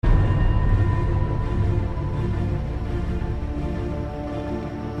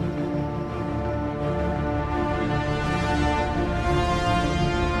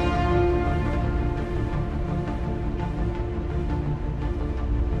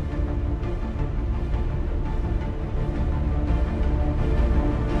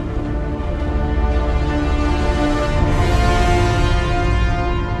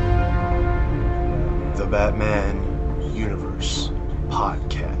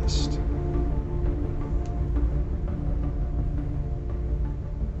Podcast.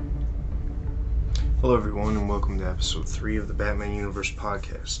 Hello everyone and welcome to episode 3 of the Batman Universe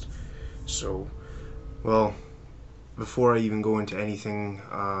Podcast. Well, before I even go into anything,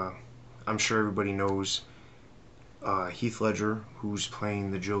 I'm sure everybody knows Heath Ledger, who's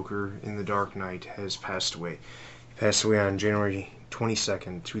playing the Joker in The Dark Knight, has passed away. He passed away on January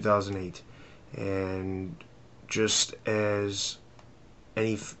 22nd, 2008, and just as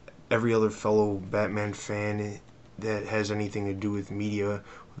every other fellow Batman fan that has anything to do with media,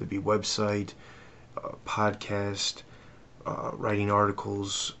 whether it be website, podcast, writing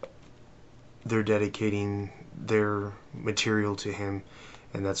articles, they're dedicating their material to him,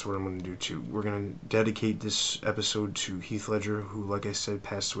 and that's what I'm going to do too. We're going to dedicate this episode to Heath Ledger, who, like I said,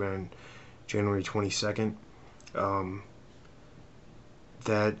 passed away on January 22nd.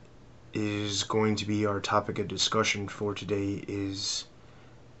 That is going to be our topic of discussion for today, is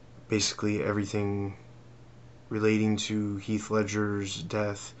basically everything relating to Heath Ledger's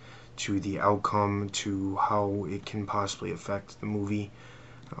death, to the outcome, to how it can possibly affect the movie.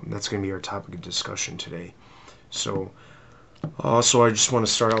 That's going to be our topic of discussion today. So, also I just want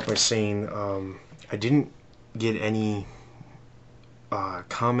to start out by saying I didn't get any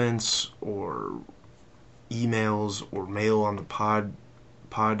comments or emails or mail on the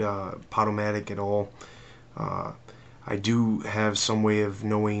Podomatic at all. I do have some way of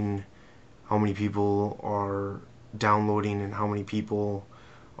knowing how many people are downloading and how many people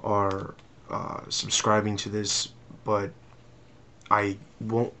are subscribing to this, but I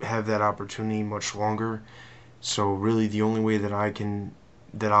won't have that opportunity much longer. So really the only way that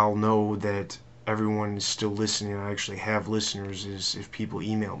I'll know that everyone is still listening and I actually have listeners is if people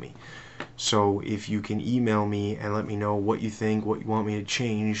email me. So if you can email me and let me know what you think, what you want me to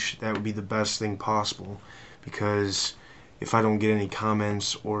change, that would be the best thing possible, because if I don't get any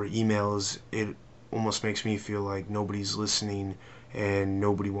comments or emails, it almost makes me feel like nobody's listening and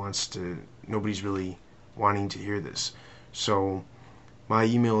nobody's really wanting to hear this. So my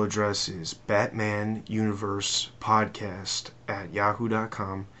email address is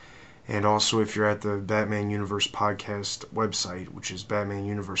batmanuniversepodcast@yahoo.com, and also if you're at the Batman Universe Podcast website, which is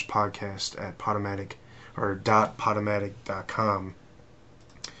batmanuniversepodcast@podomatic.com,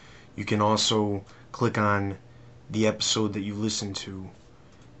 you can also click on the episode that you listened to,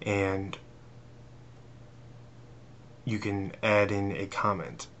 and you can add in a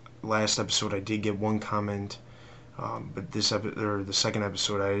comment. Last episode I did get one comment, but the second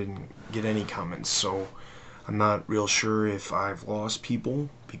episode I didn't get any comments, so I'm not real sure if I've lost people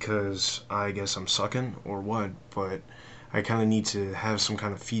because I guess I'm sucking or what, but I kind of need to have some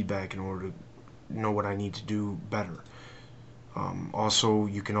kind of feedback in order to know what I need to do better. Also,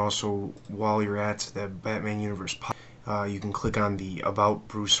 you can also, while you're at the Batman Universe, you can click on the About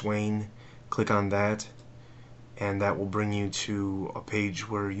Bruce Wayne, click on that, and that will bring you to a page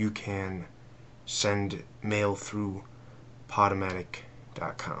where you can send mail through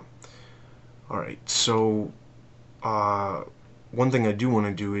Podomatic.com. Alright, so one thing I do want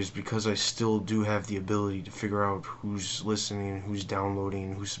to do is, because I still do have the ability to figure out who's listening, who's downloading,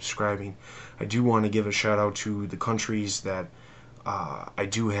 and who's subscribing, I do want to give a shout out to the countries that I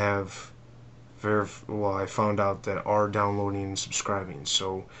do have I found out that are downloading and subscribing.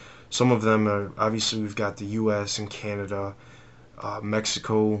 So some of them are, obviously we've got the US and Canada,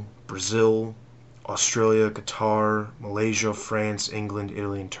 Mexico, Brazil, Australia, Qatar, Malaysia, France, England,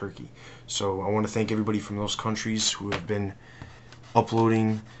 Italy, and Turkey. So I want to thank everybody from those countries who have been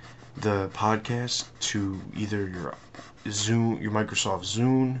uploading the podcast to either your Microsoft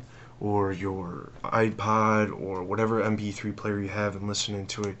Zune, or your iPod, or whatever MP3 player you have, and listening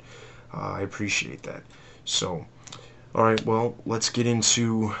to it. I appreciate that. So, alright, well, let's get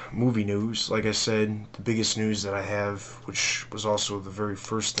into movie news. Like I said, the biggest news that I have, which was also the very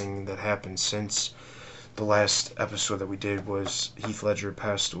first thing that happened since the last episode that we did, was Heath Ledger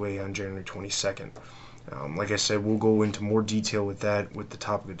passed away on January 22nd. Like I said, we'll go into more detail with that, with the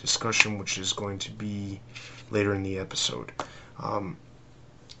topic of discussion, which is going to be later in the episode.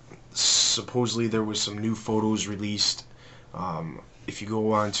 Supposedly there was some new photos released. If you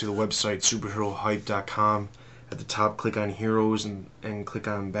go on to the website superherohype.com, at the top click on Heroes and click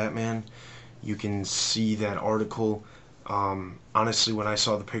on Batman, you can see that article. Honestly, when I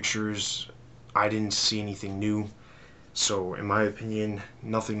saw the pictures, I didn't see anything new. So in my opinion,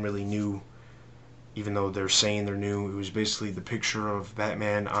 nothing really new, even though they're saying they're new. It was basically the picture of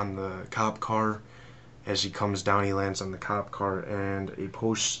Batman on the cop car. As he comes down, he lands on the cop car, and a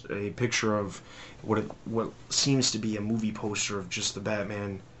picture of what seems to be a movie poster of just the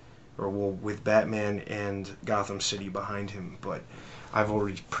Batman, with Batman and Gotham City behind him. But I've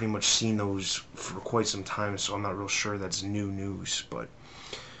already pretty much seen those for quite some time, so I'm not real sure that's new news. But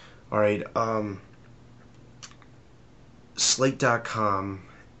all right, Slate.com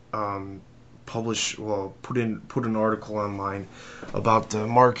put an article online about the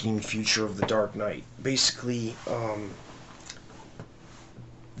marketing future of The Dark Knight. Basically,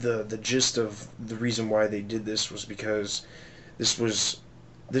 the gist of the reason why they did this was because this was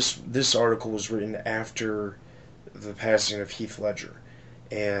this article was written after the passing of Heath Ledger,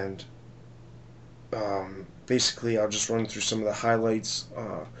 and basically I'll just run through some of the highlights.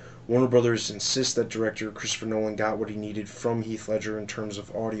 Warner Brothers insists that director Christopher Nolan got what he needed from Heath Ledger in terms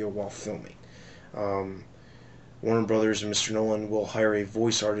of audio while filming. Um, Warner Brothers and Mr. Nolan will hire a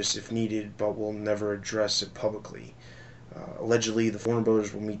voice artist if needed, but will never address it publicly. Allegedly, the Warner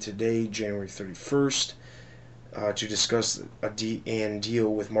Brothers will meet today, January 31st, to discuss and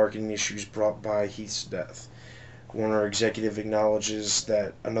deal with marketing issues brought by Heath's death. Warner executive acknowledges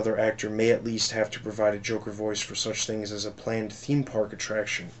that another actor may at least have to provide a Joker voice for such things as a planned theme park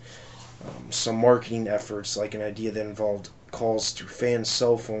attraction. Some marketing efforts, like an idea that involved calls through fans'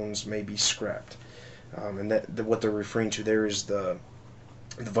 cell phones, may be scrapped. And what they're referring to there is the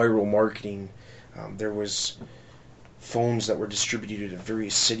viral marketing. There was phones that were distributed in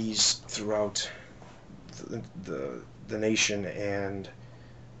various cities throughout the nation, and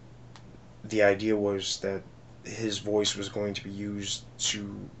the idea was that his voice was going to be used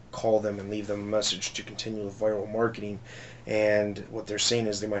to call them and leave them a message to continue with viral marketing. And what they're saying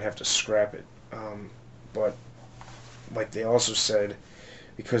is they might have to scrap it. But like they also said,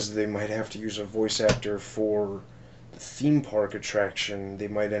 because they might have to use a voice actor for the theme park attraction, they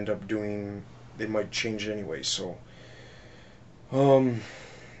might change it anyway. So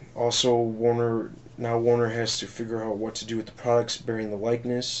also Warner has to figure out what to do with the products bearing the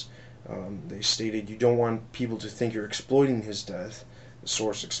likeness. They stated, "You don't want people to think you're exploiting his death," the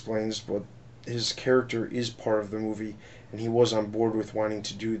source explains, but his character is part of the movie, and he was on board with wanting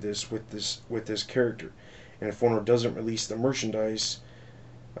to do this with this character. And if Warner doesn't release the merchandise,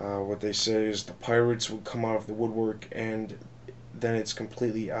 what they say is the pirates would come out of the woodwork, and then it's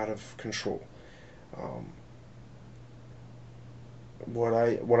completely out of control. What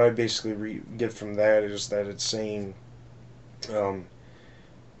I basically get from that is that it's saying,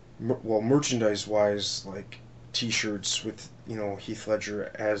 merchandise wise, like T-shirts with Heath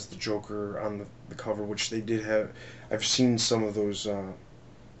Ledger as the Joker on the cover, which they did have. I've seen some of those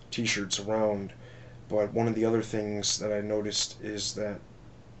T-shirts around, but one of the other things that I noticed is that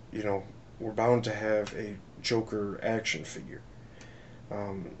we're bound to have a Joker action figure.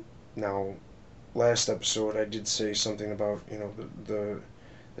 Now, last episode I did say something about the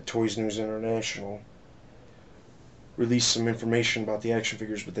Toys News International released some information about the action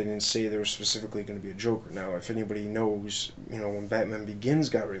figures, but they didn't say there was specifically going to be a Joker. Now, if anybody knows, when Batman Begins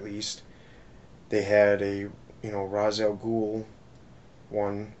got released, they had a Ra's al Ghul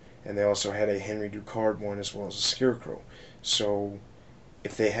one, and they also had a Henry Ducard one, as well as a Scarecrow. So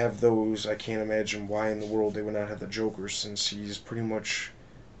if they have those, I can't imagine why in the world they would not have the Joker, since he's pretty much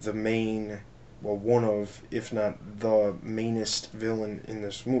the main, well, one of, if not the mainest villain in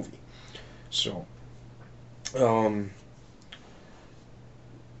this movie. So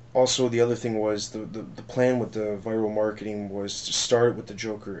also, the other thing was the plan with the viral marketing was to start with the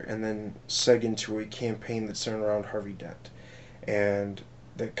Joker and then seg into a campaign that centered around Harvey Dent. And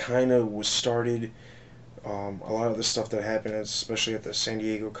that kind of was started. A lot of the stuff that happened, especially at the San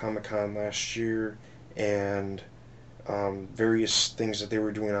Diego Comic-Con last year, and various things that they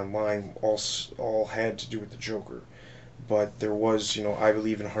were doing online, all had to do with the Joker. But there was, I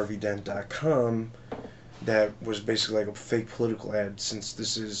believe in HarveyDent.com, that was basically like a fake political ad, since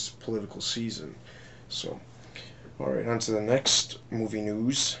this is political season. So, alright, on to the next movie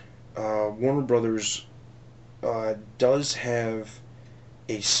news. Warner Brothers does have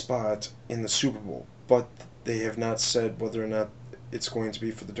a spot in the Super Bowl, but they have not said whether or not it's going to be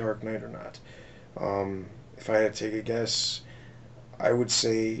for The Dark Knight or not. If I had to take a guess, I would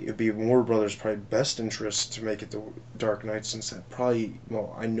say it'd be Warner Brothers' probably best interest to make it The Dark Knight, since that probably,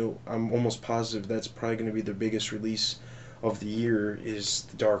 I'm almost positive that's probably going to be their biggest release of the year, is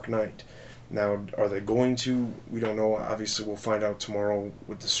The Dark Knight. Now, are they going to? We don't know. Obviously, we'll find out tomorrow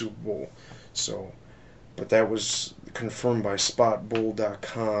with the Super Bowl. So, but that was confirmed by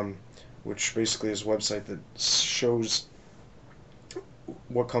SpotBull.com, which basically is a website that shows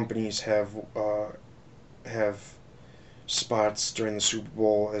what companies have spots during the Super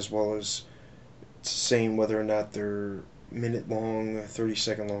Bowl, as well as saying whether or not they're minute long,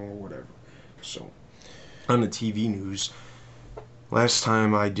 30-second long, or whatever. So, on the TV news, last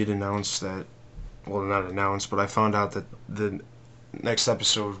time I did announce that, well, not announce, but I found out that the next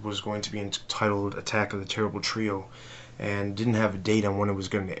episode was going to be entitled Attack of the Terrible Trio, and didn't have a date on when it was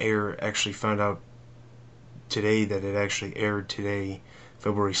going to air. Actually found out today that it actually aired today,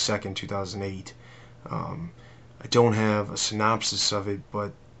 February 2nd, 2008. I don't have a synopsis of it,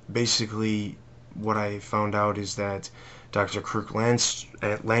 but basically what I found out is that Dr. Kirk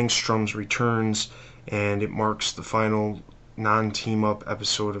Langstrom's returns, and it marks the final non-team-up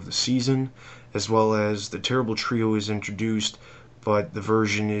episode of the season, as well as the Terrible Trio is introduced, but the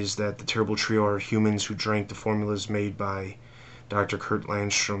version is that the Terrible Trio are humans who drank the formulas made by Dr. Kurt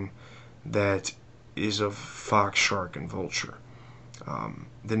Landstrom that is of Fox, Shark, and Vulture.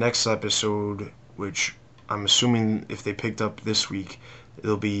 The next episode, which I'm assuming if they picked up this week,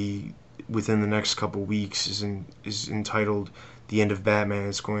 it'll be within the next couple weeks, is entitled The End of Batman.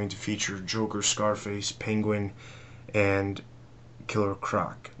 It's going to feature Joker, Scarface, Penguin, and Killer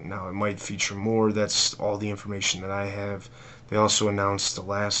Croc. Now, it might feature more. That's all the information that I have. They also announced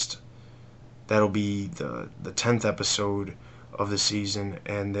that'll be the 10th episode of the season,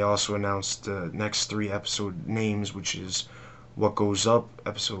 and they also announced the next 3 episode names, which is What Goes Up,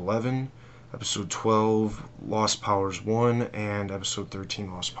 episode 11, episode 12, Lost Powers 1, and episode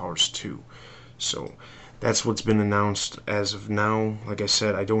 13, Lost Powers 2. So that's what's been announced as of now. Like I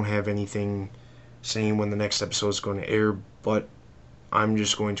said, I don't have anything saying when the next episode is going to air, but I'm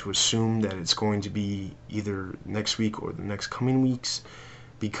just going to assume that it's going to be either next week or the next coming weeks,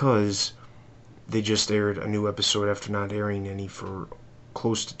 because they just aired a new episode after not airing any for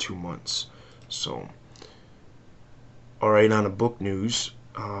close to 2 months. So, alright, on to book news.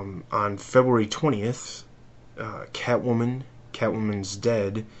 On February 20th, Catwoman's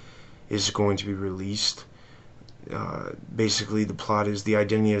Dead, is going to be released. Basically, the plot is the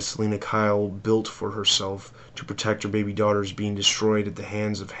identity of Selina Kyle built for herself to protect her baby daughters being destroyed at the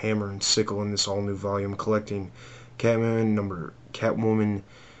hands of Hammer and Sickle in this all-new volume, collecting Catwoman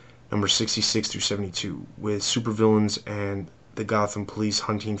number 66 through 72, with supervillains and the Gotham police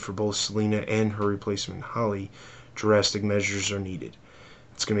hunting for both Selina and her replacement Holly. Drastic measures are needed.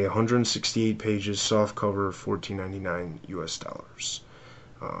 It's going to be 168 pages, soft cover, $14.99 US.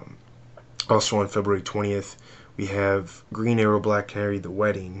 Also on February 20th, we have Green Arrow Black Canary The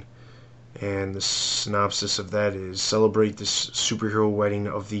Wedding, and the synopsis of that is: celebrate this superhero wedding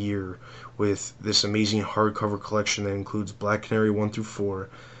of the year with this amazing hardcover collection that includes Black Canary 1 through 4,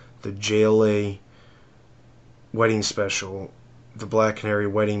 the JLA Wedding Special, the Black Canary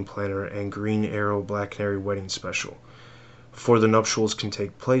Wedding Planner, and Green Arrow Black Canary Wedding Special. Before the nuptials can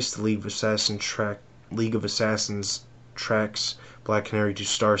take place, the League of Assassins tracks Black Canary to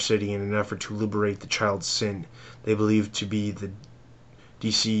Star City in an effort to liberate the child Sin, they believe to be the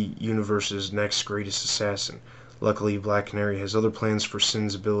DC Universe's next greatest assassin. Luckily, Black Canary has other plans for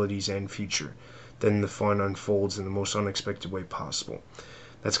Sin's abilities and future. Then the fun unfolds in the most unexpected way possible.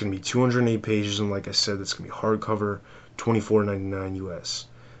 That's going to be 208 pages, and like I said, that's going to be hardcover, $24.99 US.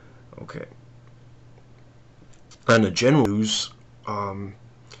 Okay. On the general news, we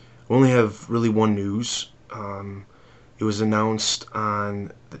only have really one news. It was announced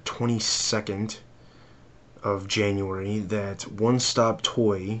on the 22nd of January that One Stop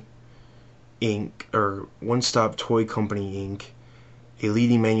Toy Inc., or One Stop Toy Company Inc., a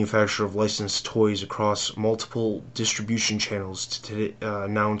leading manufacturer of licensed toys across multiple distribution channels,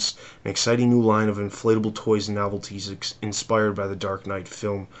 announced an exciting new line of inflatable toys and novelties inspired by the Dark Knight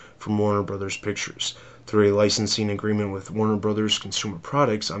film from Warner Bros. Pictures. Through a licensing agreement with Warner Bros. Consumer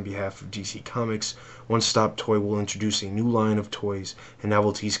Products on behalf of DC Comics, One Stop Toy will introduce a new line of toys and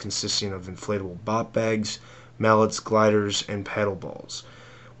novelties consisting of inflatable bop bags, mallets, gliders, and paddle balls.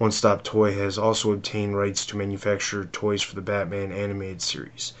 One Stop Toy has also obtained rights to manufacture toys for the Batman animated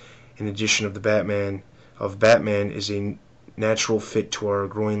series. In addition, Batman is a natural fit to our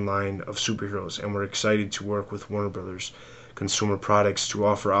growing line of superheroes, and we're excited to work with Warner Bros. Consumer Products to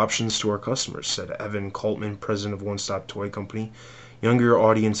offer options to our customers, said Evan Kaltman, president of One Stop Toy Company. Younger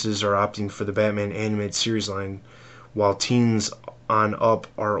audiences are opting for the Batman animated series line, while teens on up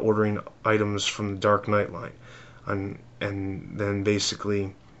are ordering items from the Dark Knight line. And then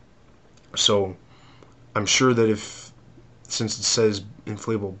basically, so I'm sure that since it says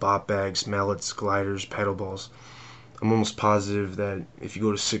inflatable bop bags, mallets, gliders, paddle balls, I'm almost positive that if you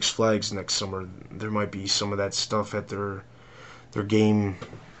go to Six Flags next summer, there might be some of that stuff at their game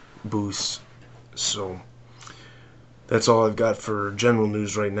booths. So that's all I've got for general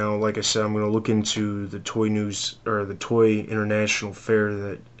news right now. Like I said, I'm going to look into the toy news, or the Toy International Fair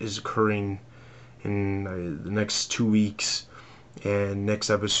that is occurring in the next 2 weeks. And next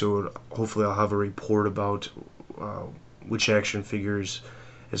episode, hopefully I'll have a report about which action figures,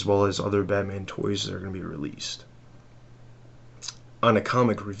 as well as other Batman toys that are going to be released. On the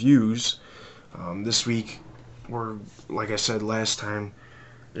comic reviews, this week, we're, like I said last time,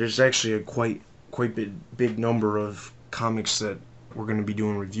 there's actually a quite big number of comics that we're going to be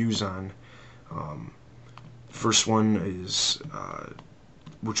doing reviews on. First one is,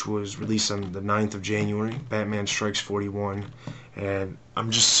 which was released on the 9th of January, Batman Strikes 41, and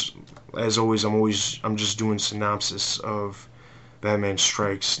as always, I'm just doing synopsis of Batman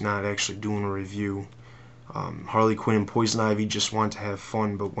Strikes, not actually doing a review. Harley Quinn and Poison Ivy just want to have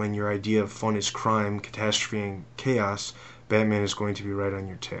fun, but when your idea of fun is crime, catastrophe, and chaos, Batman is going to be right on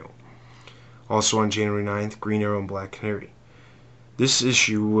your tail. Also on January 9th, Green Arrow and Black Canary. This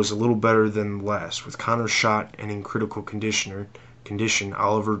issue was a little better than the last. With Connor shot and in critical condition,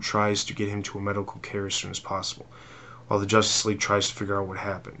 Oliver tries to get him to a medical care as soon as possible, while the Justice League tries to figure out what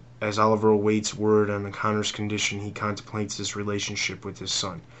happened. As Oliver awaits word on Connor's condition, he contemplates his relationship with his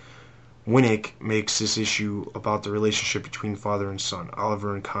son. Winnick makes this issue about the relationship between father and son,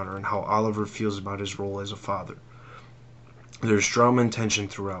 Oliver and Connor, and how Oliver feels about his role as a father. There's drama and tension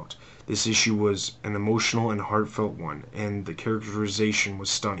throughout. This issue was an emotional and heartfelt one, and the characterization was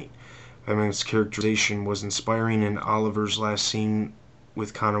stunning. Batman's characterization was inspiring, and Oliver's last scene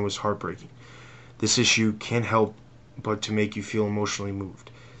with Connor was heartbreaking. This issue can't help but to make you feel emotionally moved.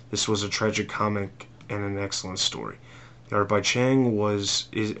 This was a tragic comic and an excellent story. The art by Chang is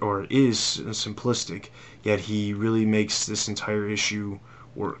simplistic, yet he really makes this entire issue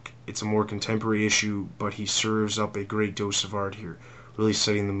work. It's a more contemporary issue, but he serves up a great dose of art here, really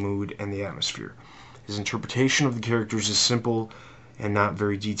setting the mood and the atmosphere. His interpretation of the characters is simple and not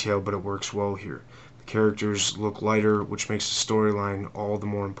very detailed, but it works well here. The characters look lighter, which makes the storyline all the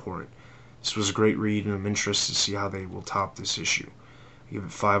more important. This was a great read, and I'm interested to see how they will top this issue. I give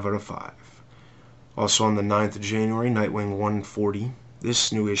it 5 out of 5. Also on the 9th of January, Nightwing 140.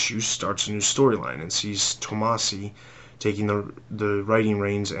 This new issue starts a new storyline and sees Tomasi taking the writing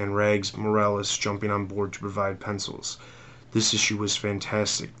reins and Rags Morales jumping on board to provide pencils. This issue was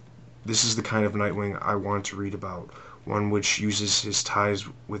fantastic. This is the kind of Nightwing I want to read about, one which uses his ties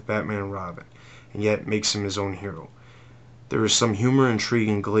with Batman and Robin, and yet makes him his own hero. There is some humor, intrigue,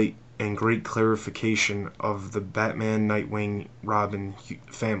 and great clarification of the Batman, Nightwing, Robin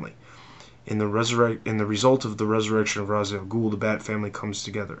family. In the result of the resurrection of Ra's al Ghul, the Bat family comes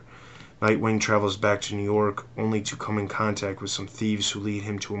together. Nightwing travels back to New York, only to come in contact with some thieves who lead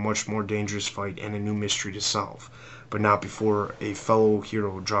him to a much more dangerous fight and a new mystery to solve, but not before a fellow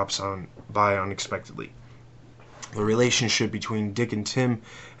hero drops by unexpectedly. The relationship between Dick and Tim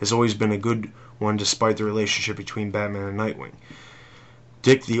has always been a good one, despite the relationship between Batman and Nightwing.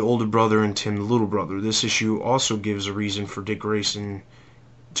 Dick the older brother and Tim the little brother. This issue also gives a reason for Dick Grayson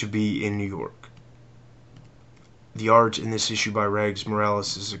to be in New York. The art in this issue by Rags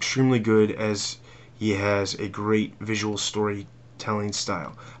Morales is extremely good, as he has a great visual storytelling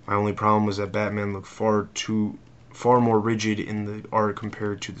style. My only problem was that Batman looked far more rigid in the art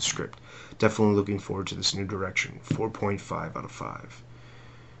compared to the script. Definitely looking forward to this new direction. 4.5 out of 5.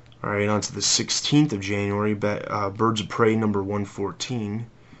 Alright, on to the 16th of January, Birds of Prey number 114.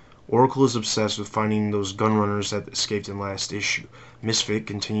 Oracle is obsessed with finding those gunrunners that escaped in last issue. Misfit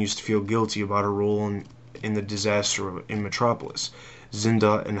continues to feel guilty about her role in the disaster in Metropolis.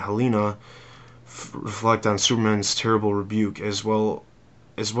 Zinda and Helena reflect on Superman's terrible rebuke, as well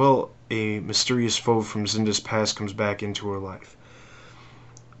a mysterious foe from Zinda's past comes back into her life.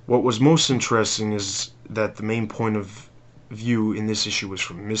 What was most interesting is that the main point of view in this issue was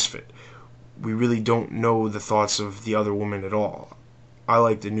from Misfit. We really don't know the thoughts of the other woman at all. I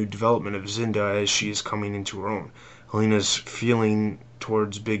like the new development of Zinda as she is coming into her own. Helena's feeling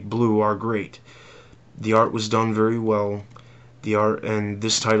towards Big Blue are great. The art was done very well. And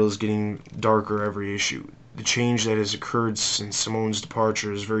this title is getting darker every issue. The change that has occurred since Simone's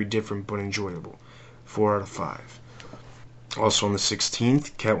departure is very different but enjoyable. 4 out of 5. Also on the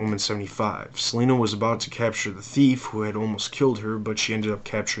 16th, Catwoman 75. Selina was about to capture the thief who had almost killed her, but she ended up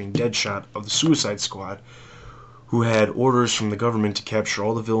capturing Deadshot of the Suicide Squad, who had orders from the government to capture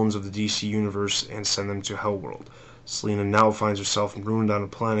all the villains of the DC Universe and send them to Hellworld. Selina now finds herself marooned on a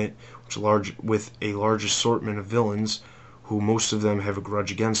planet with a large assortment of villains, who most of them have a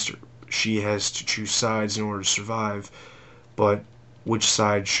grudge against her. She has to choose sides in order to survive, but which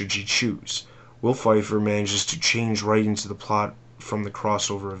side should she choose? Will Pfeiffer manages to change right into the plot from the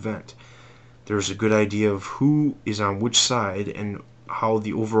crossover event. There is a good idea of who is on which side and how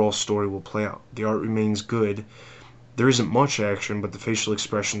the overall story will play out. The art remains good. There isn't much action, but the facial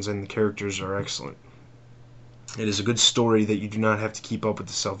expressions and the characters are excellent. It is a good story that you do not have to keep up with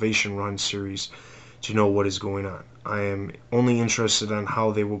the Salvation Run series to know what is going on. I am only interested on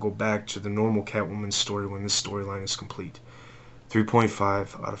how they will go back to the normal Catwoman story when this storyline is complete.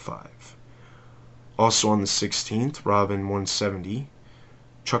 3.5 out of 5. Also on the 16th, Robin 170.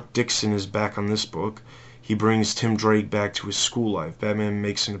 Chuck Dixon is back on this book. He brings Tim Drake back to his school life. Batman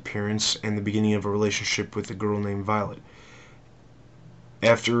makes an appearance and the beginning of a relationship with a girl named Violet.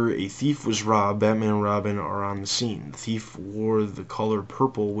 After a thief was robbed, Batman and Robin are on the scene. The thief wore the color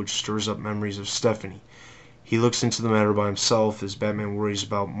purple, which stirs up memories of Stephanie. He looks into the matter by himself as Batman worries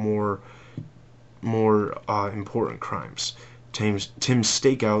about more important crimes. Tim's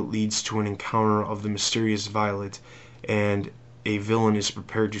stakeout leads to an encounter of the mysterious Violet, and a villain is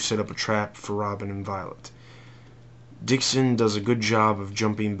prepared to set up a trap for Robin and Violet. Dixon does a good job of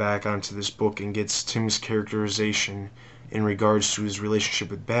jumping back onto this book and gets Tim's characterization in regards to his relationship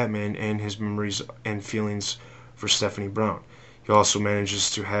with Batman and his memories and feelings for Stephanie Brown. He also manages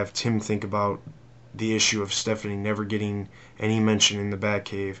to have Tim think about the issue of Stephanie never getting any mention in the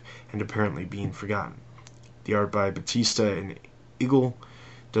Batcave and apparently being forgotten. The art by Batista and Eagle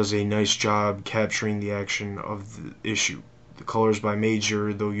does a nice job capturing the action of the issue. The colors by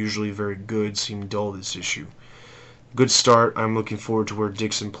Major, though usually very good, seem dull this issue. Good start. I'm looking forward to where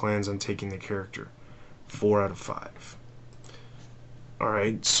Dixon plans on taking the character. 4 out of 5.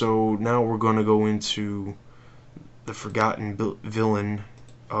 Alright, so now we're going to go into the forgotten villain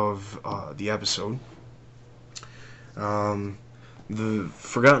of the episode. The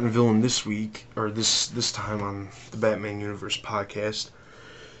forgotten villain this week, or this time on the Batman Universe podcast,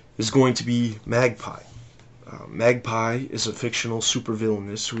 is going to be Magpie. Magpie is a fictional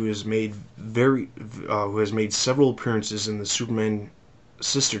supervillainess who has made several appearances in the Superman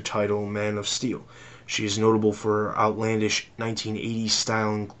sister title, Man of Steel. She is notable for her outlandish 1980s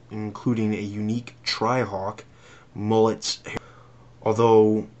style, including a unique tri-hawk mullet hair.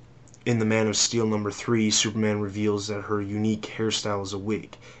 Although in the Man of Steel number 3, Superman reveals that her unique hairstyle is a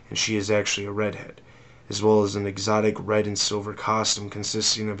wig, and she is actually a redhead, as well as an exotic red and silver costume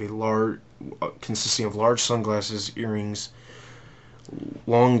consisting of large sunglasses, earrings,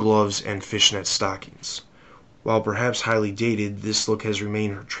 long gloves, and fishnet stockings. While perhaps highly dated, this look has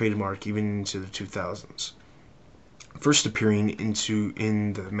remained her trademark even into the 2000s. First appearing in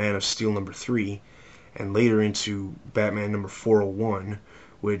the Man of Steel number 3, and later into Batman number 401,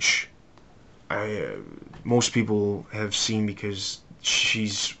 which most people have seen because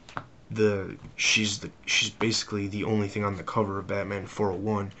she's basically the only thing on the cover of Batman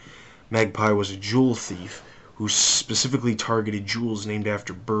 401. Magpie was a jewel thief who specifically targeted jewels named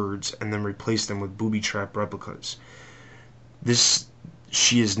after birds and then replaced them with booby-trap replicas.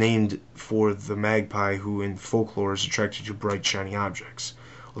 She is named for the magpie who in folklore is attracted to bright, shiny objects.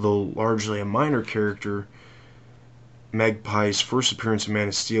 Although largely a minor character, Magpie's first appearance in Man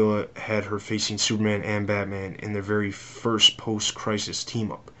of Steel had her facing Superman and Batman in their very first post-crisis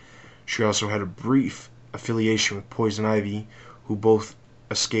team-up. She also had a brief affiliation with Poison Ivy, who both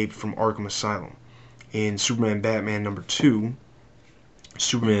escaped from Arkham Asylum. In Superman Batman number 2,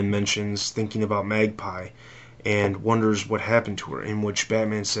 Superman mentions thinking about Magpie and wonders what happened to her, in which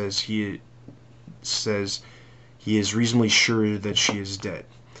Batman says he is reasonably sure that she is dead.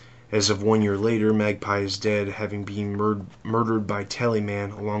 As of 1 year later, Magpie is dead, having been murdered by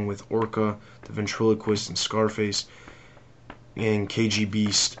Tallyman along with Orca, the ventriloquist, and Scarface, and KG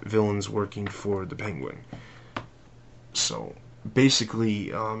Beast villains working for the Penguin. So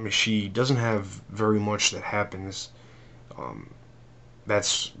basically, she doesn't have very much that happens.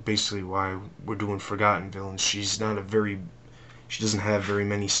 That's basically why we're doing Forgotten Villains. She doesn't have very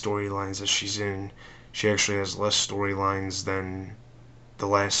many storylines that she's in. She actually has less storylines than the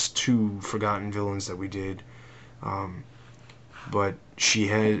last 2 Forgotten Villains that we did. But she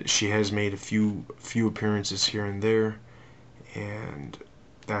has made a few appearances here and there, and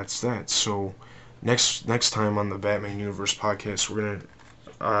that's that. So next time on the Batman Universe podcast,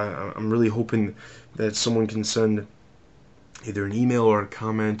 I'm really hoping that someone can send either an email or a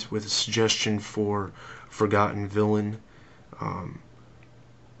comment with a suggestion for Forgotten Villain.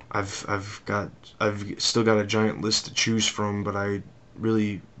 I've still got a giant list to choose from, but I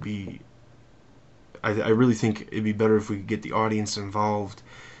really think it'd be better if we could get the audience involved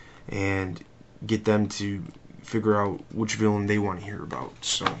and get them to figure out which villain they want to hear about.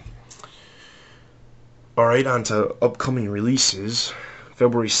 So, alright, on to upcoming releases.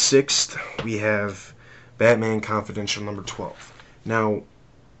 February 6th, we have Batman Confidential number 12. Now,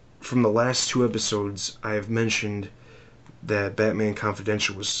 from the last 2 episodes, I have mentioned that Batman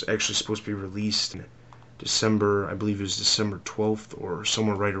Confidential was actually supposed to be released in December, I believe it was December 12th or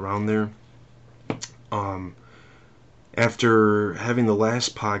somewhere right around there. After having the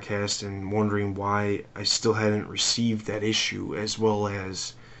last podcast and wondering why I still hadn't received that issue, as well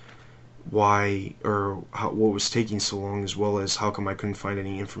as why or what was taking so long, as well as how come I couldn't find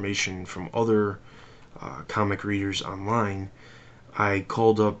any information from other comic readers online. I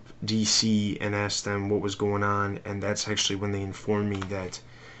called up DC and asked them what was going on, and that's actually when they informed me that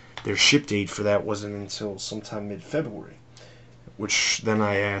their ship date for that wasn't until sometime mid-February. Which then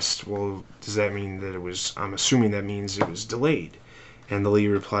I asked, well, does that mean that it was? I'm assuming that means it was delayed. And the lady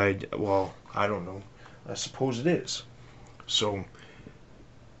replied, well, I don't know. I suppose it is. So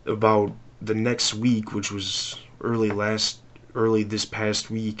about the next week, which was early this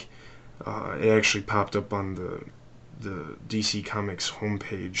past week, it actually popped up on the DC Comics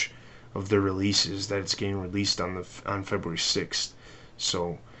homepage of their releases that it's getting released on February 6th.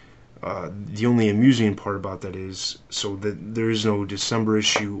 So the only amusing part about that is so that there is no December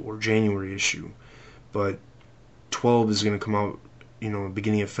issue or January issue, but 12 is going to come out,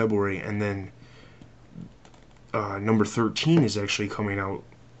 beginning of February, and then number 13 is actually coming out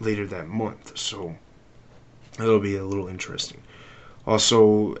later that month. So that'll be a little interesting.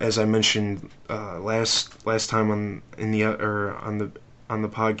 Also, as I mentioned last time on the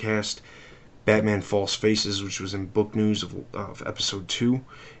podcast, Batman False Faces, which was in book news of episode 2,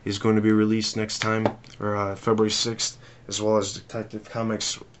 is going to be released next time, or February 6th, as well as Detective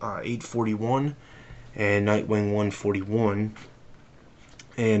Comics 841 and Nightwing 141.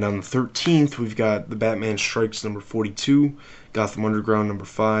 And on the 13th, we've got The Batman Strikes number 42, Gotham Underground number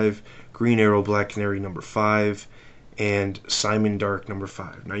 5, Green Arrow Black Canary number 5, and Simon Dark number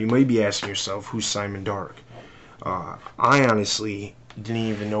 5. Now, you may be asking yourself, who's Simon Dark? I honestly didn't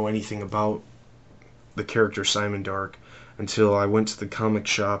even know anything about the character Simon Dark until I went to the comic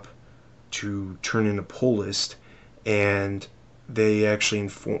shop to turn in a pull list, and they actually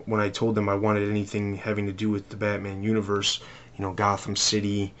when I told them I wanted anything having to do with the Batman universe, Gotham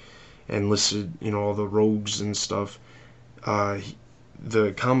City, and listed, all the rogues and stuff,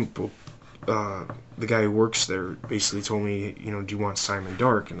 the comic book, the guy who works there basically told me, do you want Simon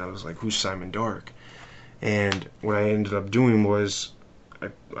Dark? And I was like, who's Simon Dark? And what I ended up doing was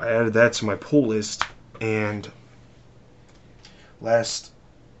I added that to my pull list, and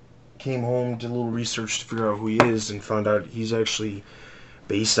came home, did a little research to figure out who he is, and found out he's actually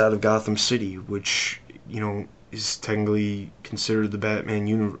based out of Gotham City, which, is technically considered the Batman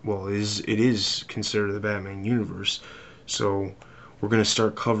universe. Well, it is considered the Batman universe. So we're going to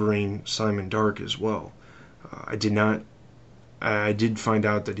start covering Simon Dark as well. I did find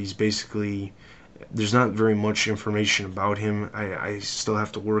out that he's basically, there's not very much information about him. I still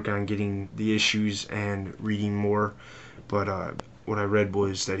have to work on getting the issues and reading more, but what I read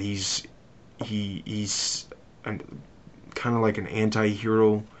was that he's kind of like an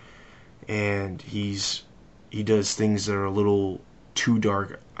anti-hero, and he does things that are a little too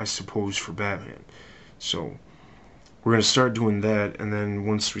dark, I suppose, for Batman. So we're going to start doing that, and then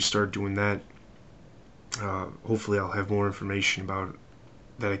once we start doing that, hopefully I'll have more information about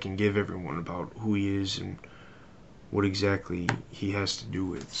that I can give everyone about who he is and what exactly he has to do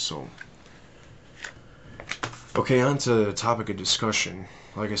with. So, okay, on to the topic of discussion.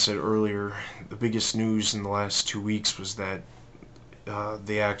 Like I said earlier, the biggest news in the last 2 weeks was that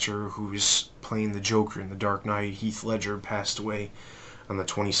the actor who is playing the Joker in The Dark Knight, Heath Ledger, passed away on the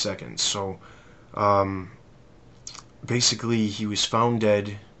 22nd. So, basically, he was found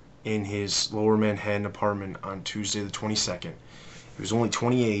dead in his Lower Manhattan apartment on Tuesday the 22nd. He was only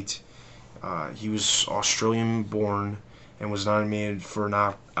 28. He was Australian-born and was nominated for an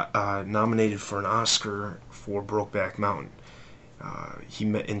Oscar for Brokeback Mountain. He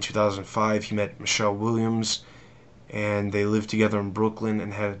met in 2005. He met Michelle Williams, and they lived together in Brooklyn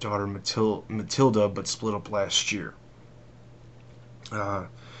and had a daughter, Matilda, but split up last year.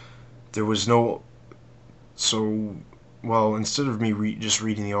 There was no... So, well, instead of me just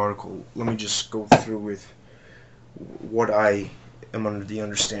reading the article, let me just go through with what I am under the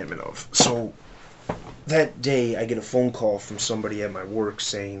understanding of. So, that day, I get a phone call from somebody at my work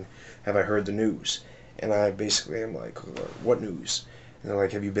saying, have I heard the news? And I basically am like, what news? And they're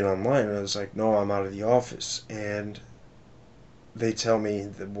like, have you been online? And I was like, no, I'm out of the office. And they tell me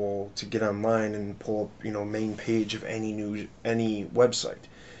that, well, to get online and pull up, main page of any news, any website,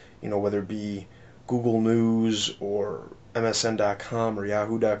 whether it be Google News or MSN.com or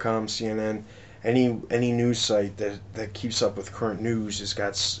Yahoo.com, CNN, any news site that keeps up with current news has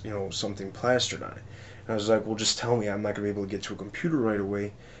got, something plastered on it. And I was like, well, just tell me. I'm not going to be able to get to a computer right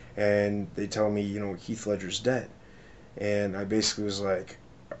away. And they tell me, Heath Ledger's dead. And I basically was like,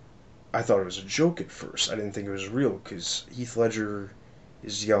 I thought it was a joke at first. I didn't think it was real, because Heath Ledger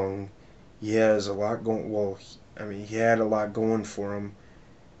is young. He has a lot going. Well, he had a lot going for him.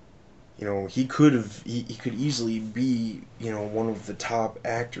 He could easily be, one of the top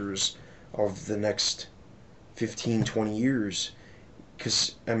actors of the next 15, 20 years.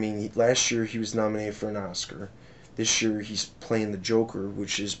 Because, I mean, last year he was nominated for an Oscar. This year he's playing the Joker,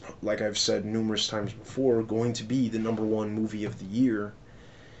 which is, like I've said numerous times before, going to be the #1 movie of the year.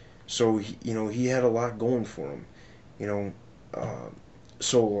 So, he had a lot going for him. You know, uh,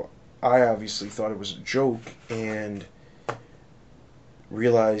 so I obviously thought it was a joke and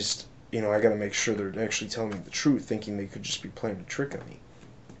realized, I got to make sure they're actually telling me the truth, thinking they could just be playing a trick on me.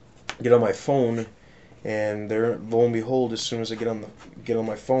 Get on my phone, and there, lo and behold, as soon as I get on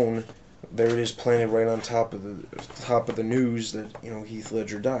my phone, there it is, planted right on top of the news that Heath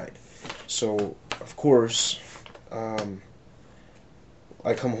Ledger died. So of course,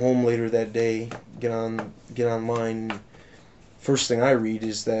 I come home later that day, get online. First thing I read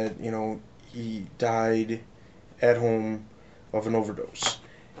is that he died at home of an overdose,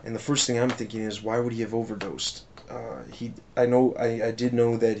 and the first thing I'm thinking is, why would he have overdosed? I did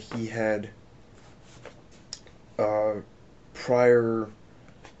know that he had prior,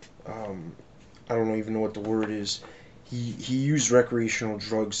 I don't even know what the word is. He used recreational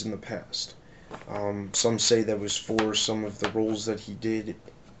drugs in the past. Some say that was for some of the roles that he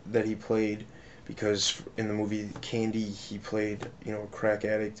played, because in the movie Candy he played a crack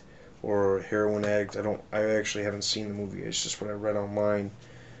addict or a heroin addict. I actually haven't seen the movie. It's just what I read online.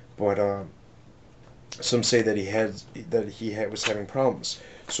 But some say that he was having problems.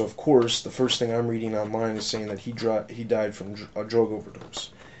 So of course, the first thing I'm reading online is saying that he died from a drug overdose,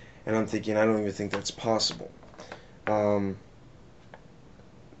 and I'm thinking, I don't even think that's possible. And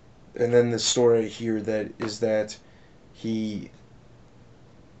then the story here that is that he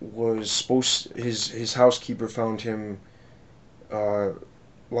was his housekeeper found him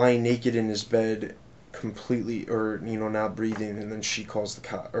lying naked in his bed, completely, or not breathing, and then she calls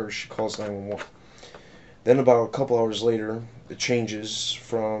 911. Then about a couple hours later, it changes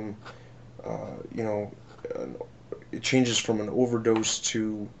from, you know, it changes from an overdose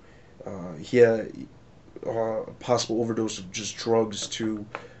to he had a possible overdose of just drugs to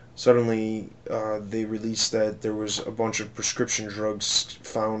suddenly they released that there was a bunch of prescription drugs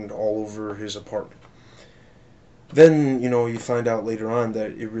found all over his apartment. Then, you find out later on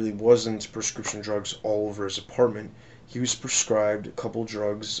that it really wasn't prescription drugs all over his apartment. He was prescribed a couple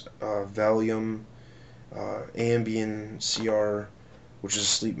drugs, Valium, Ambien CR, which is a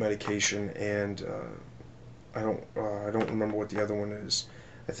sleep medication, and I don't remember what the other one is.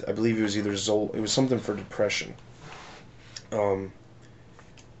 I believe it was either Zol. It was something for depression. Um,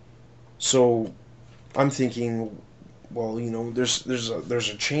 so I'm thinking, well, there's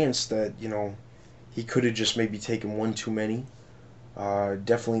a chance that he could have just maybe taken one too many.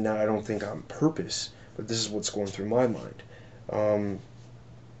 Definitely not. I don't think on purpose, but this is what's going through my mind. Um,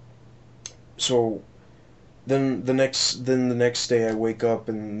 so then the next day I wake up,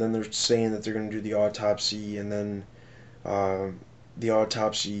 and then they're saying that they're going to do the autopsy, and then uh, the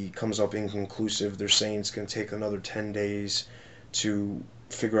autopsy comes up inconclusive. They're saying it's going to take another 10 days to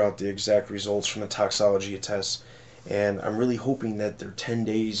figure out the exact results from the toxology test. And I'm really hoping that their 10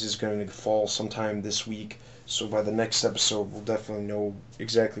 days is going to fall sometime this week. So by the next episode, we'll definitely know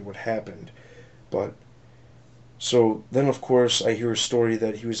exactly what happened. But so then, of course, I hear a story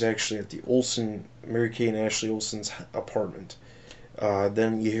that he was actually at the Mary-Kate and Ashley Olsen's apartment.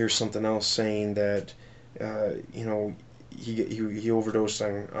 Then you hear something else saying that, he overdosed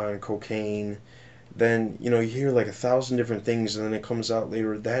on cocaine. Then, you hear like 1,000 different things, and then it comes out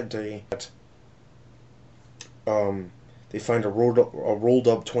later that day that they find a rolled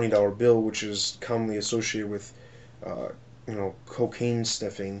up $20 bill, which is commonly associated with, cocaine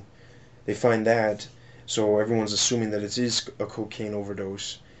sniffing. They find that, so everyone's assuming that it is a cocaine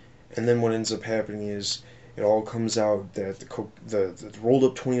overdose. And then what ends up happening is it all comes out that the rolled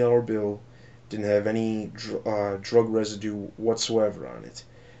up $20 bill didn't have any drug residue whatsoever on it.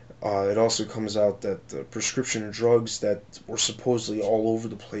 It also comes out that the prescription drugs that were supposedly all over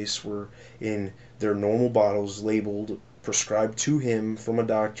the place were in their normal bottles, labeled, prescribed to him from a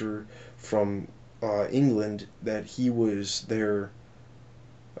doctor from England, that he was there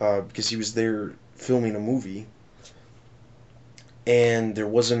because he was there filming a movie, and there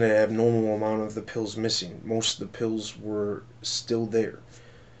wasn't an abnormal amount of the pills missing. Most of the pills were still there.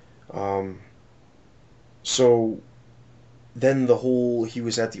 Um, so then he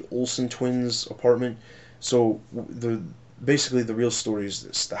was at the Olsen twins' apartment. So basically the real story is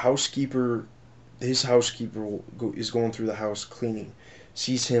this: his housekeeper is going through the house cleaning,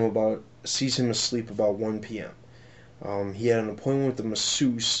 sees him asleep about 1 p.m. He had an appointment with the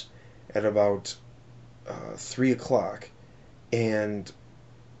masseuse at about 3 o'clock, and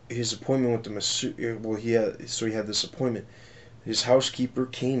his appointment with the masseuse. Well, he had this appointment. His housekeeper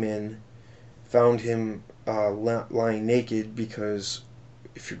came in, found him lying naked, because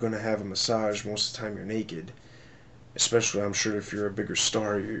if you're going to have a massage, most of the time you're naked. Especially, I'm sure if you're a bigger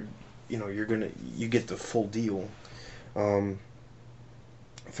star, you get the full deal. Um,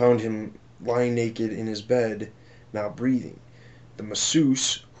 Found him lying naked in his bed, not breathing. The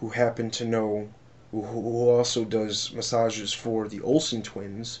masseuse, who happened to know, who also does massages for the Olsen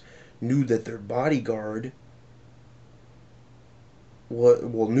twins, knew that their bodyguard,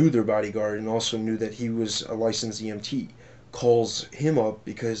 knew their bodyguard, and also knew that he was a licensed EMT. Calls him up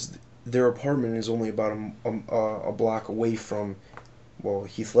because their apartment is only about a block away from, well,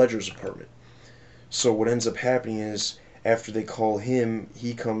 Heath Ledger's apartment. So what ends up happening is, after they call him,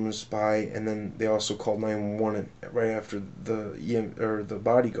 he comes by, and then they also call 911 right after the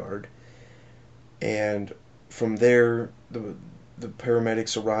bodyguard. And from there, the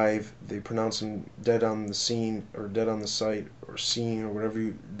paramedics arrive. They pronounce him dead on the scene, or dead on the site, or scene, or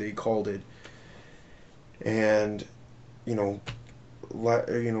whatever they called it. And you know,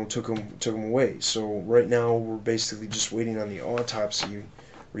 took him away. So right now we're basically just waiting on the autopsy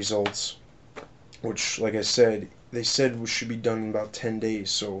results, which, like I said, they said should be done in about 10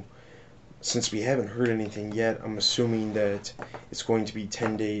 days. So since we haven't heard anything yet, I'm assuming that it's going to be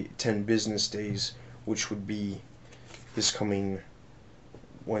 10 business days, which would be this coming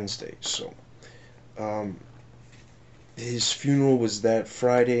Wednesday. So his funeral was that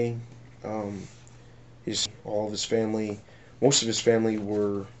Friday. All of his family, most of his family,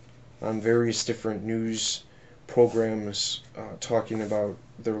 were on various different news programs talking about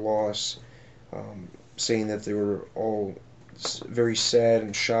their loss, saying that they were all very sad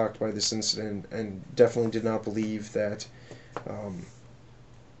and shocked by this incident, and definitely did not believe that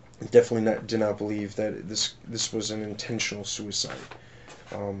this was an intentional suicide.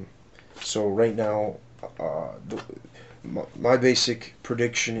 So right now, my basic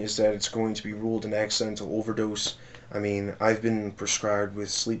prediction is that it's going to be ruled an accidental overdose. I mean, I've been prescribed with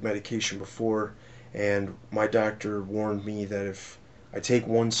sleep medication before, and my doctor warned me that if I take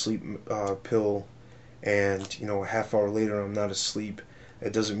one sleep pill, and a half hour later I'm not asleep,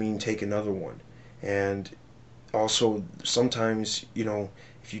 it doesn't mean take another one. And also, sometimes,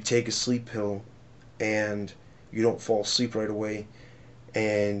 if you take a sleep pill and you don't fall asleep right away,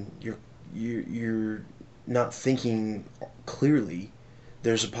 and you're not thinking clearly,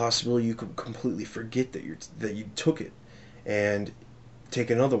 there's a possibility you could completely forget that you took it, and take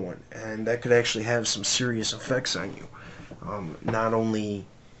another one, and that could actually have some serious effects on you. Not only,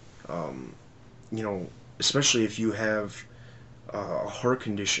 um, you know, especially if you have a heart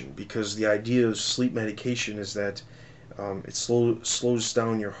condition, because the idea of sleep medication is that it slows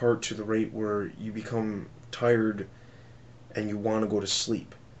down your heart to the rate where you become tired and you want to go to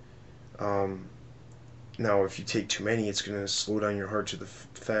sleep. Um, Now, if you take too many, it's going to slow down your heart to the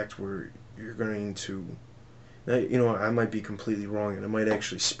fact where you're going to, I might be completely wrong, and it might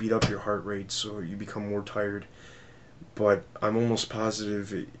actually speed up your heart rate so you become more tired. But I'm almost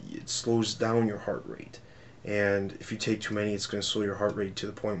positive it slows down your heart rate. And if you take too many, it's going to slow your heart rate to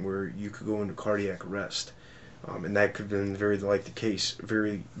the point where you could go into cardiac arrest. And that could have been very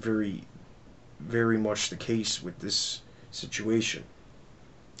much the case with this situation.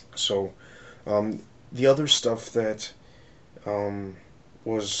 So, the other stuff that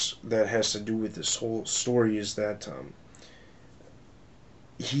that has to do with this whole story is that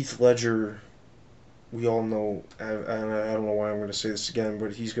Heath Ledger, we all know, and I don't know why I'm going to say this again,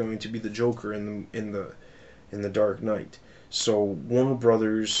 but he's going to be the Joker in the Dark Knight. So Warner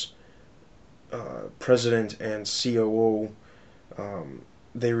Brothers president and COO,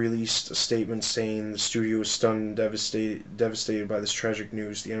 they released a statement saying the studio is stunned and devastated by this tragic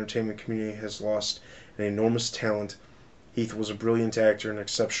news. The entertainment community has lost an enormous talent. Heath was a brilliant actor and an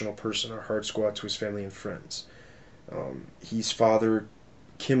exceptional person. Our hearts go out to his family and friends. Heath's father,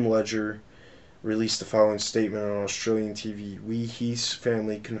 Kim Ledger, released the following statement on Australian TV. We, Heath's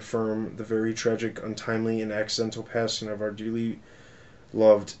family, confirm the very tragic, untimely, and accidental passing of our dearly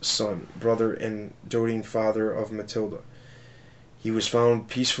loved son, brother, and doting father of Matilda. He was found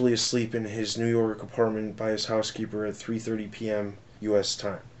peacefully asleep in his New York apartment by his housekeeper at 3:30 p.m. U.S.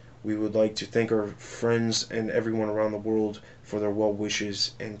 time. We would like to thank our friends and everyone around the world for their well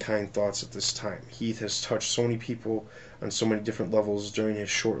wishes and kind thoughts at this time. Heath has touched so many people on so many different levels during his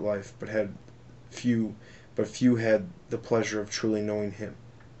short life, but few had the pleasure of truly knowing him.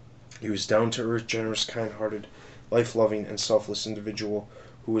 He was down-to-earth, generous, kind-hearted, life-loving, and selfless individual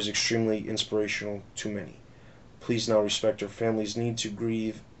who was extremely inspirational to many. Please now respect our family's need to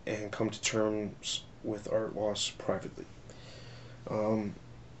grieve and come to terms with our loss privately.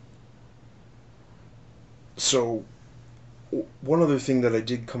 So, one other thing that I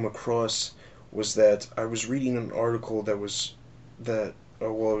did come across was that I was reading an article that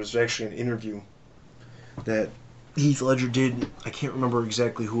well, it was actually an interview that Heath Ledger did. I can't remember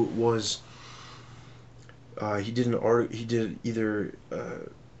exactly who it was. He did an art. He did either.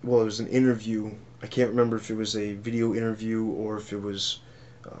 Well, it was an interview. I can't remember if it was a video interview or if it was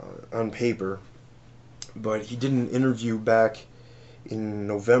on paper. But he did an interview back in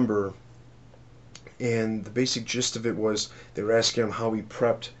November, and the basic gist of it was they were asking him how he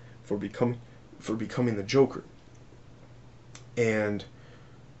prepped for becoming the Joker, and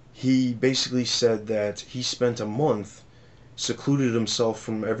he basically said that he spent a month secluded himself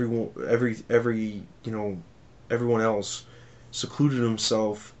from everyone else, secluded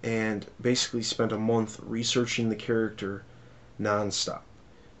himself, and basically spent a month researching the character nonstop,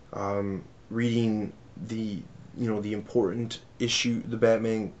 reading the important the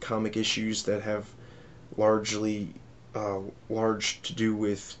Batman comic issues that have largely large to do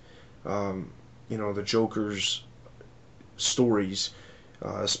with the Joker's stories,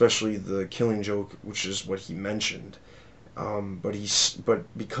 especially the Killing Joke, which is what he mentioned.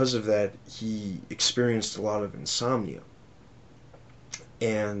 But because of that, he experienced a lot of insomnia,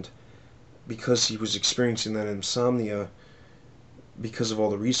 and because he was experiencing that insomnia, because of all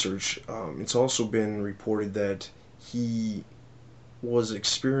the research, it's also been reported that he was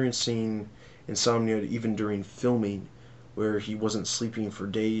experiencing insomnia even during filming, where he wasn't sleeping for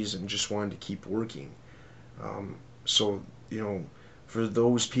days and just wanted to keep working. So, for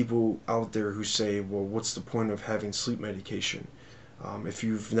those people out there who say, well, what's the point of having sleep medication? If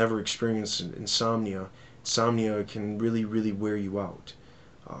you've never experienced insomnia, insomnia can really, really wear you out.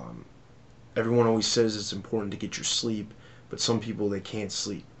 Um, Everyone always says it's important to get your sleep, but some people, they can't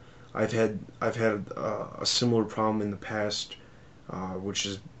sleep. I've had a similar problem in the past, which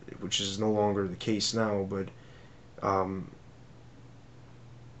is no longer the case now. But um,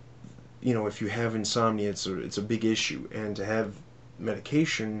 if you have insomnia, it's a big issue, and to have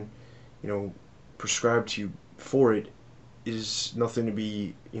medication, prescribed to you for it is nothing to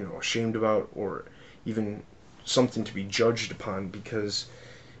be ashamed about, or even something to be judged upon, because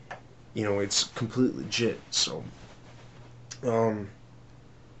it's completely legit. So, um,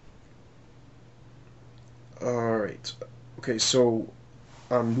 all right, okay. So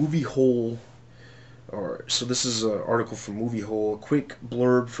on Movie Hole, so this is an article from Movie Hole. A quick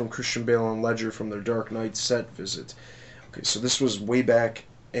blurb from Christian Bale and Ledger from their Dark Knight set visit. Okay, so this was way back,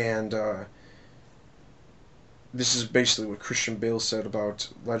 and this is basically what Christian Bale said about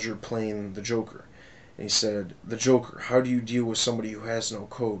Ledger playing the Joker. And he said, "The Joker, how do you deal with somebody who has no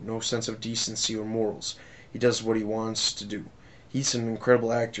code, no sense of decency or morals? He does what he wants to do. He's an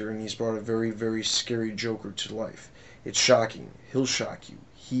incredible actor, and he's brought a very, very scary Joker to life. It's shocking. He'll shock you.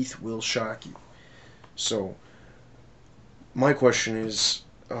 Heath will shock you." So, my question is,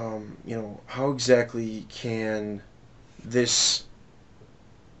 how exactly can this,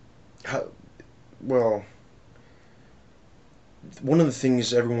 how, well, one of the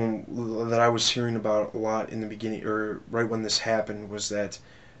things everyone that I was hearing about a lot in the beginning, or right when this happened, was that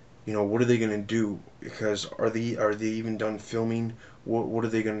what are they going to do? Because are they even done filming? What are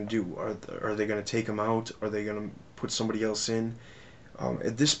they going to do? Are they going to take him out? Are they going to put somebody else in?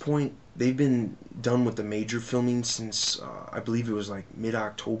 At this point, they've been done with the major filming since I believe it was like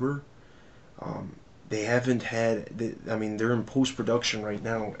mid-October. They haven't had. I mean, they're in post-production right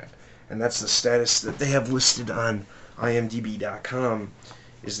now, and that's the status that they have listed on IMDb.com,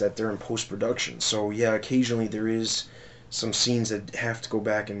 is that they're in post-production. So yeah, occasionally there is some scenes that have to go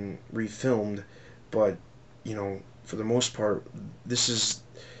back and refilmed, but for the most part, this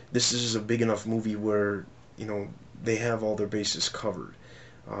is a big enough movie where they have all their bases covered.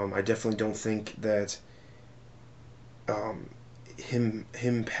 I definitely don't think that um,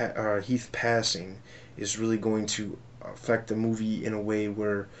 Heath passing is really going to affect the movie in a way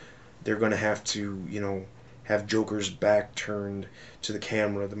where they're going to have to have Joker's back turned to the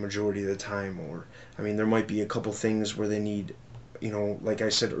camera the majority of the time. Or, I mean, there might be a couple things where they need, like I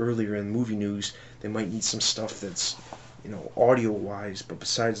said earlier in movie news, they might need some stuff that's audio wise, but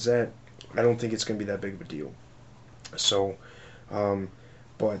besides that, I don't think it's going to be that big of a deal. So,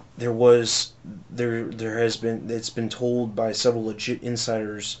 but there has been, it's been told by several legit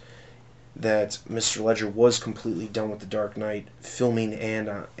insiders that Mr. Ledger was completely done with the Dark Knight, filming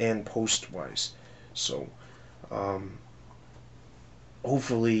and post wise. So, um,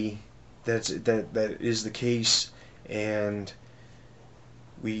 hopefully that is the case, and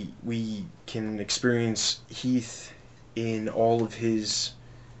we can experience Heath in all of his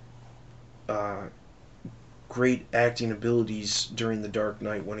uh, great acting abilities during The Dark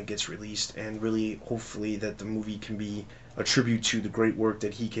Knight when it gets released, and really hopefully that the movie can be a tribute to the great work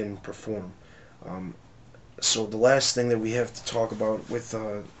that he can perform. Um, so the last thing that we have to talk about with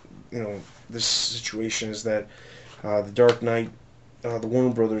this situation is that the Dark Knight, the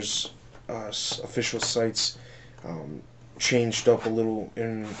Warner Brothers official sites changed up a little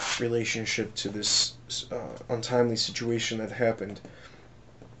in relationship to this untimely situation that happened.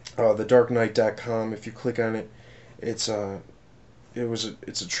 TheDarkKnight.com, if you click on it, it's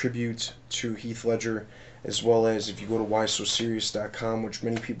it's a tribute to Heath Ledger, as well as if you go to WhySoSerious.com, which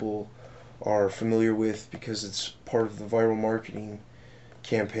many people are familiar with because it's part of the viral marketing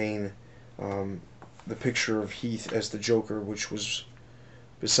campaign. The picture of Heath as the Joker, which was,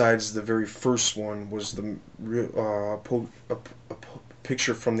 besides the very first one, was the a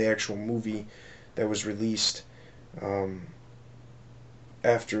picture from the actual movie that was released.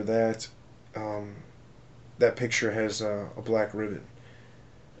 After that, that picture has a black ribbon.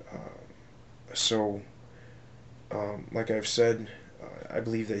 So, like I've said, I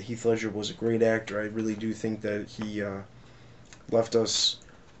believe that Heath Ledger was a great actor. I really do think that he left us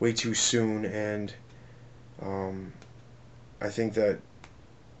way too soon, and I think that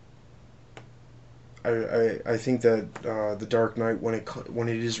I think that The Dark Knight, when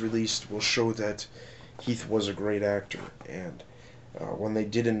it is released, will show that Heath was a great actor. And when they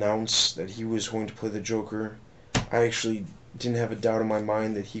did announce that he was going to play the Joker, I actually didn't have a doubt in my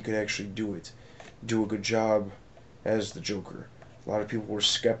mind that he could actually do a good job as the Joker. A lot of people were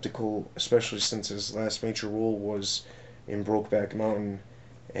skeptical, especially since his last major role was in Brokeback Mountain.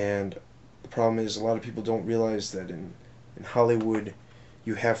 And the problem is, a lot of people don't realize that in Hollywood,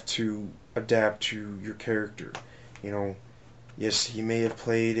 you have to adapt to your character. You know, yes, he may have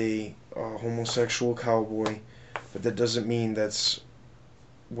played a homosexual cowboy, but that doesn't mean that's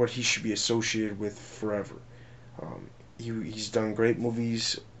what he should be associated with forever. He's done great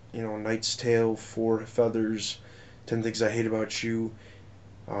movies, you know, Knight's Tale, Four Feathers, 10 Things I Hate About You.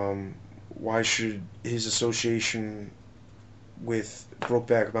 Why should his association with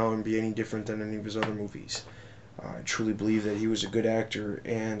Brokeback Mountain be any different than any of his other movies? I truly believe that he was a good actor,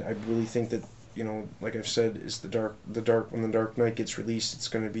 and I really think that, you know, like I've said, is when the Dark Knight gets released, it's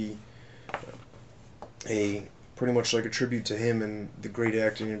going to be a pretty much like a tribute to him and the great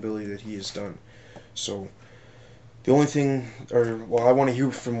acting ability that he has done. So the only thing, I want to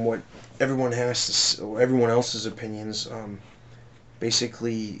hear from what everyone everyone else's opinions.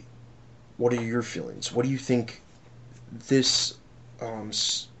 Basically, what are your feelings? What do you think this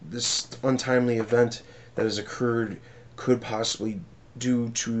this untimely event that has occurred could possibly do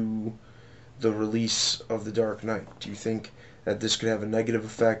to the release of The Dark Knight? Do you think that this could have a negative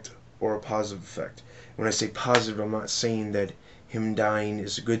effect or a positive effect? When I say positive, I'm not saying that him dying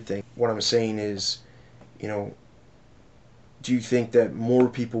is a good thing. What I'm saying is, you know, do you think that more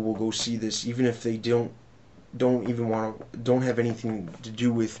people will go see this, even if they don't have anything to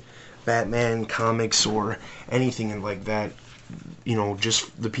do with Batman comics or anything like that? You know,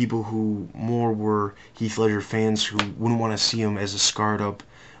 just the people who more were Heath Ledger fans who wouldn't want to see him as a scarred up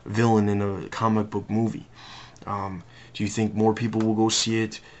villain in a comic book movie. Do you think more people will go see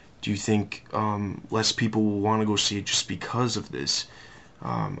it? Do you think less people will want to go see it just because of this?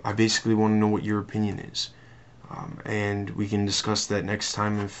 I basically want to know what your opinion is. And we can discuss that next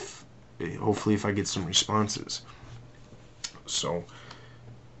time hopefully if I get some responses. So,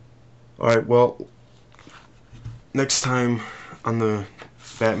 alright, well, next time on the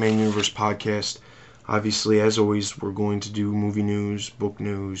Batman Universe podcast, obviously, as always, we're going to do movie news, book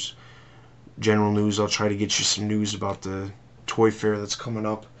news, general news. I'll try to get you some news about the toy fair that's coming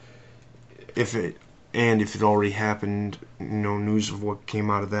up, if it already happened, you know, news of what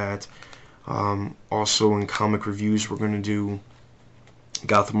came out of that. Also in comic reviews, we're going to do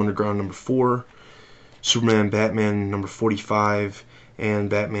Gotham Underground number 4, Superman Batman number 45, and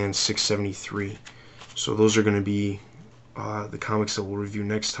Batman 673. So those are going to be the comics that we'll review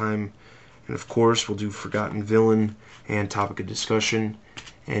next time. And of course, we'll do Forgotten Villain and Topic of Discussion.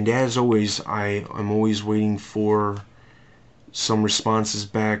 And as always, I am always waiting for some responses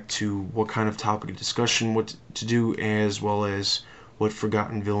back to what kind of topic of discussion what to do, as well as what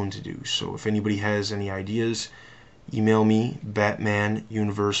Forgotten Villain to do. So if anybody has any ideas, email me,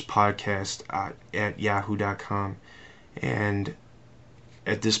 batmanuniversepodcast at yahoo.com. And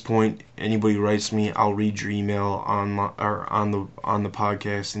at this point, anybody writes me, I'll read your email on the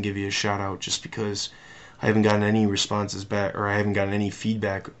podcast and give you a shout out, just because I haven't gotten any responses back, or I haven't gotten any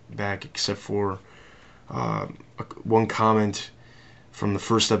feedback back, except for one comment from the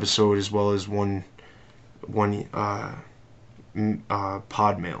first episode, as well as one pod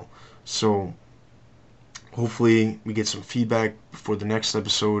mail. So hopefully we get some feedback before the next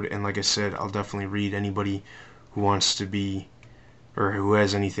episode, and like I said, I'll definitely read anybody who wants to be, or who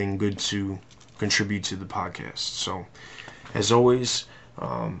has anything good to contribute to the podcast. So, as always,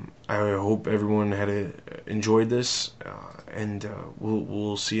 I hope everyone enjoyed this, and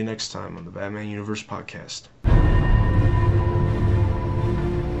we'll see you next time on the Batman Universe podcast.